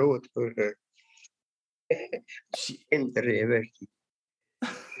like I wrote for her. Interesting.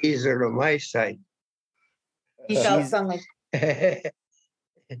 He's on my side. He felt something.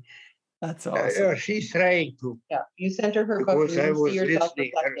 That's awesome. She's trying to. Yeah, you sent her book. Because I was see yourself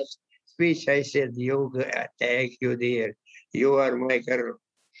listening her reflected. speech. I said, thank you, dear. You are my girl.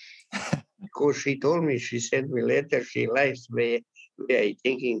 Because she told me, she sent me a letter. She likes me. We are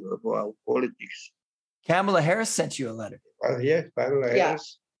thinking about politics. Kamala Harris sent you a letter. Yes, Kamala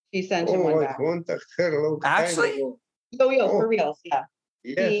Harris. She sent him one I back. contacted her a long time Actually? ago. For reals, yeah.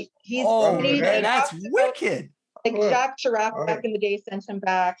 Yes. He's That's wicked. like Jacques Chirac back in the day sent him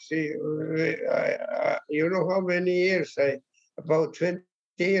back. See, you know how many years about 20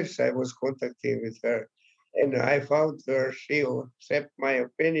 years I was contacting with her. And I found her, she accepted my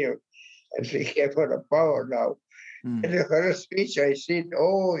opinion, and she gave her the power now. In her speech, I said,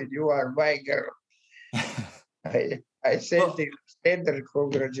 you are my girl. I sent her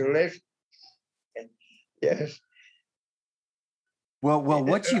congratulations. Yes. Well,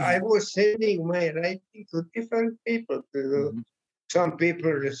 what you I was sending my writing to different people. Some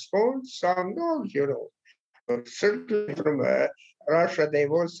people respond, some don't, But certainly from Russia, they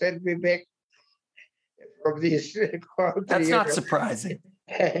won't send me back from this country. That's not surprising.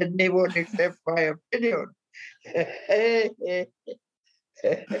 And they won't accept my opinion.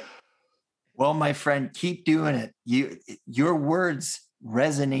 Well, my friend, keep doing it. Your words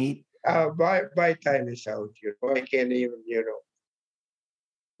resonate. My time is out. I can't even,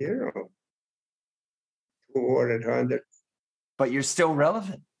 200. But you're still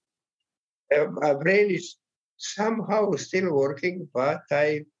relevant. My brain is somehow still working, but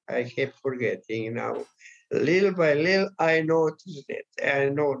I keep forgetting now. Little by little, I noticed it. I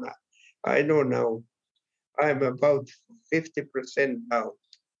know now. I'm about 50% down.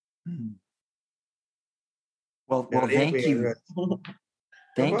 Well, thank you.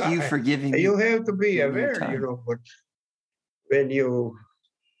 Thank you for giving me. You have to be aware, but when you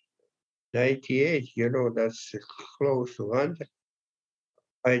 98, that's close to 100.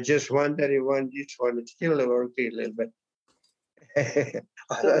 I just wonder if this one is still working a little bit.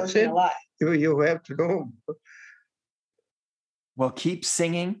 That's it. You have to know. Well, keep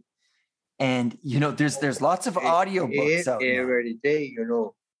singing. And, there's lots of audio books out there. Every day,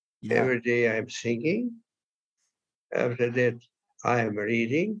 every day I'm singing. After that, I'm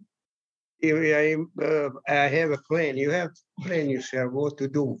reading. I have a plan. You have to plan yourself what to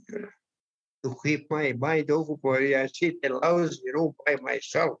do. To keep my mind occupied. I sit in a lousy room by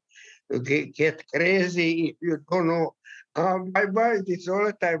myself. To get crazy if you don't know. My mind is all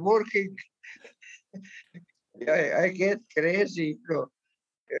the time working. I get crazy.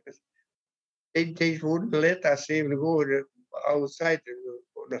 They wouldn't let us even go outside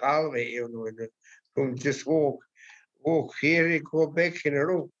on the hallway, from just walk here and go back in the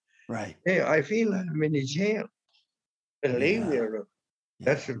room. Right. Yeah, I feel I'm in a jail. Believe me,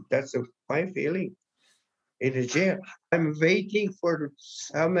 that's my feeling. In a jail. I'm waiting for the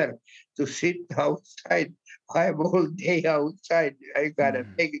summer to sit outside. I'm all day outside. I got a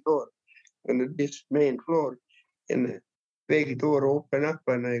big door on this main floor. And the big door open up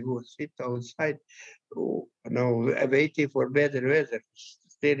and I go sit outside. Now I'm waiting for better weather.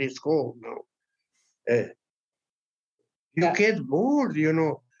 Still it's cold now. You get bored,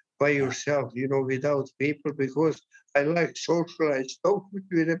 by yourself, without people, because I like socialize, talk with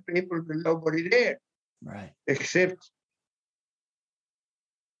the people, but nobody there. Right. Except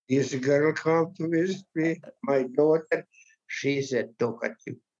this girl come to visit me, my daughter. She's a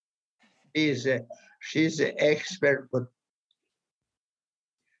talkative. She's an expert, but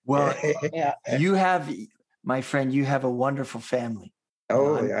well, you have, my friend, you have a wonderful family.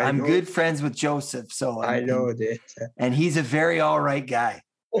 I'm good friends with Joseph, so I know that. And he's a very all right guy.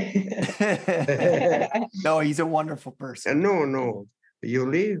 No, he's a wonderful person. No. You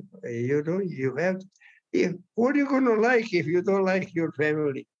live, you have. What are you going to like if you don't like your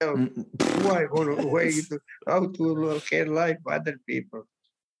family? Who are going to wait how to can like other people?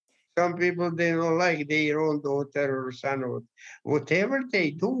 Some people, they don't like their own daughter or son or whatever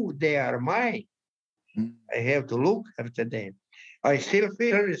they do, they are mine. Mm. I have to look after them. I still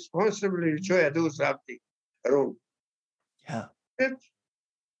feel responsible if Joy do something wrong. Yeah.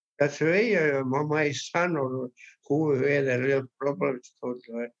 That's the way my son or who had a real problem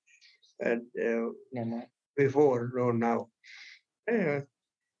and before, no, now. In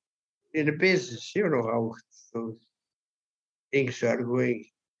the business, you know how those things are going.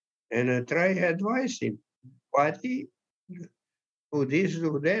 And I try to advise him. But he do this,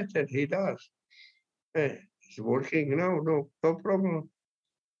 do that, and he does. It's working now, no problem.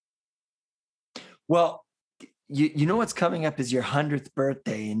 Well, you know what's coming up is your 100th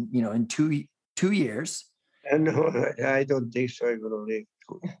birthday, and in 2 years. And no, I don't think so. I'm gonna live.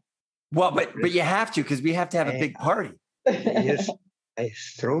 Well, but you have to, because we have to have a big party. Yes, I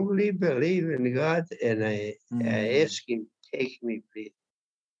strongly believe in God, and I ask Him, take me, please.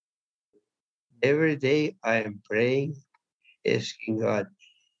 Every day I am praying, asking God,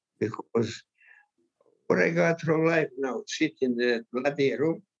 because what I got from life now, sit in the bloody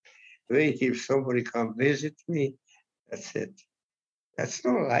room, wait if somebody come visit me. That's it. That's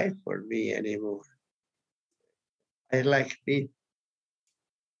no life for me anymore. I like me.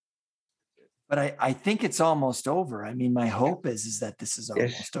 But I think it's almost over. I mean, my hope is that this is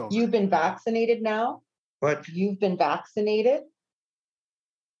Yes. almost over. You've been vaccinated now. But You've been vaccinated,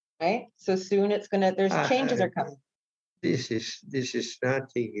 right? So soon there's changes are coming. this is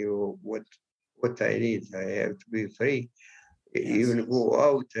nothing. What I need. I have to be free, even go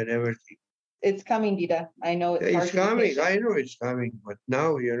out and everything. It's coming, Dita. I know it's hard It's to be coming. patient. I know it's coming. But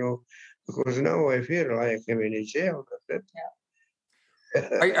now, because now I feel like I'm in a jail.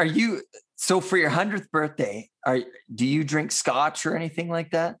 Are you, so for your 100th birthday, do you drink scotch or anything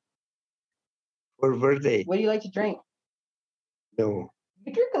like that? For birthday? What do you like to drink? No.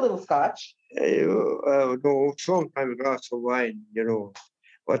 You drink a little scotch. No, sometimes a glass of wine,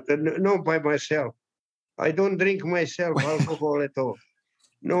 but no, by myself. I don't drink myself alcohol at all.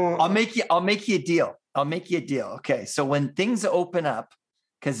 No. I'll make you a deal. Okay. So when things open up,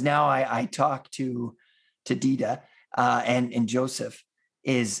 because now I talk to Dita and Joseph,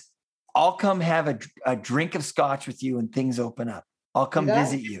 is I'll come have a drink of scotch with you when things open up. I'll come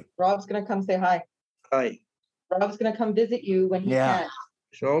visit you. Rob's gonna come say hi. Hi. Rob's gonna come visit you when he can.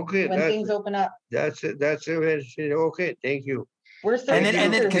 So okay. When things open up. That's it. Okay. Thank you. We're so and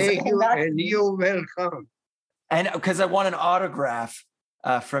then thank you, and you're welcome. And because I want an autograph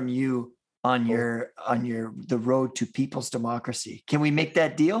from you on the road to people's democracy. Can we make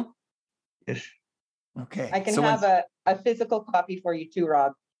that deal? Yes. Okay. I can have a physical copy for you too,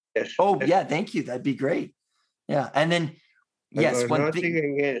 Rob. Yes. Oh, yeah. Thank you. That'd be great. Yeah. And then, yes. Nothing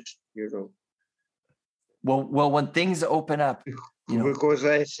against, Well, when things open up, because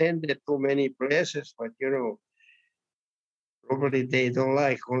I send it to many places, but probably they don't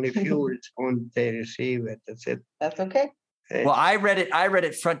like. Only few respond, they receive it. That's it. That's okay. Well, I read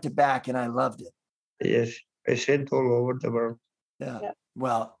it front to back, and I loved it. Yes, I sent all over the world. Yeah.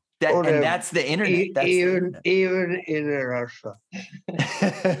 Well, that's the internet. Even in Russia.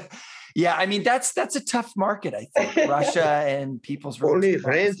 Yeah, I mean that's a tough market. I think Russia and people's only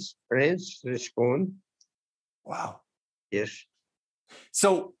friends respond. Wow. Yes.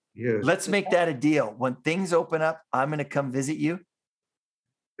 So let's make that a deal. When things open up, I'm going to come visit you.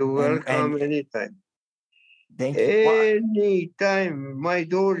 You're welcome anytime. Thank you. Anytime. My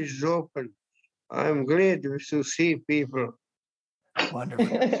door is open. I'm glad to see people. Wonderful.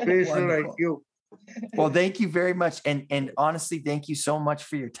 Especially like you. Well, thank you very much. And honestly, thank you so much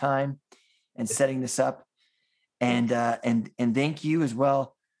for your time and setting this up. And thank you as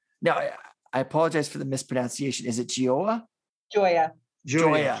well. Now, I apologize for the mispronunciation. Is it Gioia? Joya.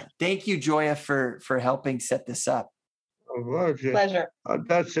 Thank you, Joya, for helping set this up. Pleasure.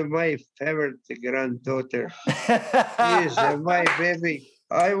 That's my favorite granddaughter. She's my baby.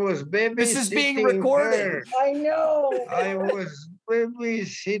 I was babysitting. This is being recorded. Her. I know. I was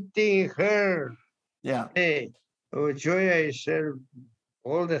babysitting her. Yeah. Hey, Joya is her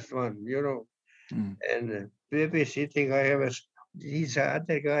oldest one, and babysitting. I have these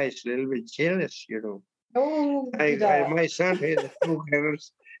other guys a little bit jealous, Oh, my son had 2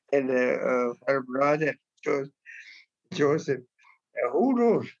 girls and her brother Joseph. Who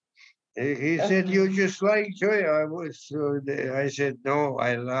knows? He said, "You just like Joy." I said, "No,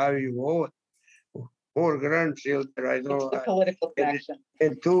 I love you all. 4 grandchildren. I know. It's the political connection.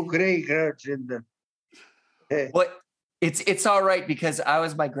 And 2 great grandchildren." Well, it's all right because I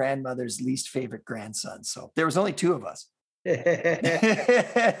was my grandmother's least favorite grandson, so there was only 2 of us.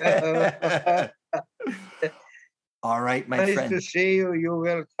 All right, my nice friend. Nice to see you. You're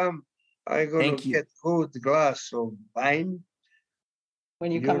welcome. I'm going to get good glass of wine.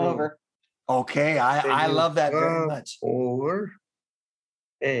 When you come over. Okay, I you love that very come much. over.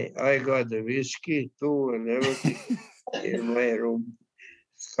 Hey, I got the whiskey too and everything in my room.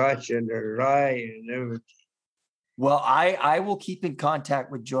 Scotch and the rye and everything. Well, I will keep in contact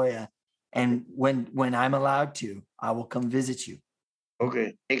with Joya, and when I'm allowed to, I will come visit you.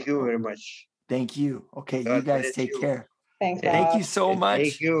 Okay, thank you very much. Thank you. Okay, you God guys bless take you. care. Thanks, Yeah. Thank Rob. you so much.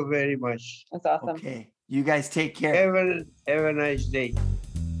 Thank you very much. That's awesome. Okay, you guys take care. Have a nice day.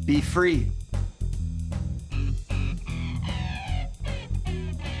 Be free.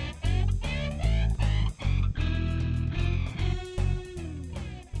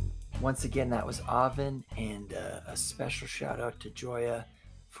 Once again, that was Avin, and a special shout out to Joya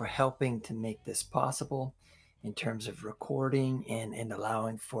for helping to make this possible in terms of recording and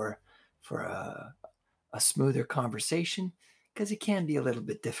allowing for a smoother conversation, because it can be a little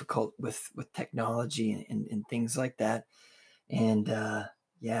bit difficult with technology and things like that. And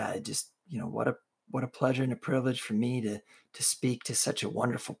yeah, it just, what a pleasure and a privilege for me to speak to such a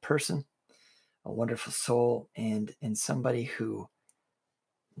wonderful person, a wonderful soul, and somebody who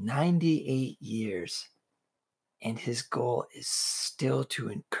 98 years, and his goal is still to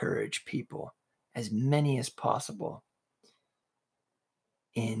encourage people, as many as possible,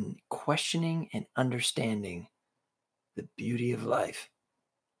 in questioning and understanding the beauty of life.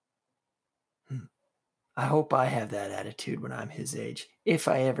 I hope I have that attitude when I'm his age, if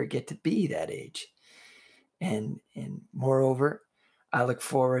I ever get to be that age. And moreover, I look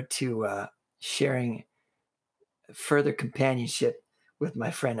forward to sharing further companionship with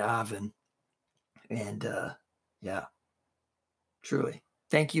my friend Avin. And yeah, truly,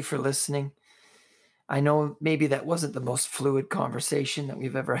 thank you for listening. I know maybe that wasn't the most fluid conversation that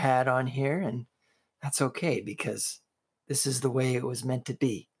we've ever had on here, and that's okay, because this is the way it was meant to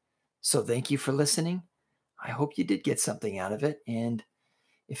be. So thank you for listening. I hope you did get something out of it. And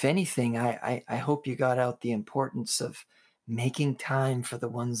if anything, I hope you got out the importance of making time for the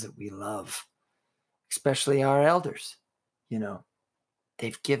ones that we love, especially our elders.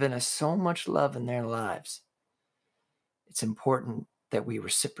 They've given us so much love in their lives. It's important that we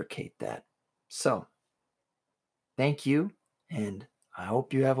reciprocate that. So thank you, and I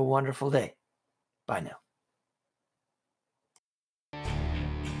hope you have a wonderful day. Bye now.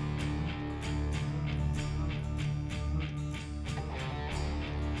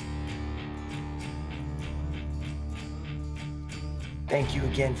 Thank you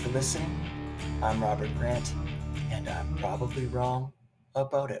again for listening. I'm Robert Grant, and I'm probably wrong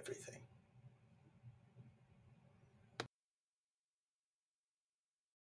about everything.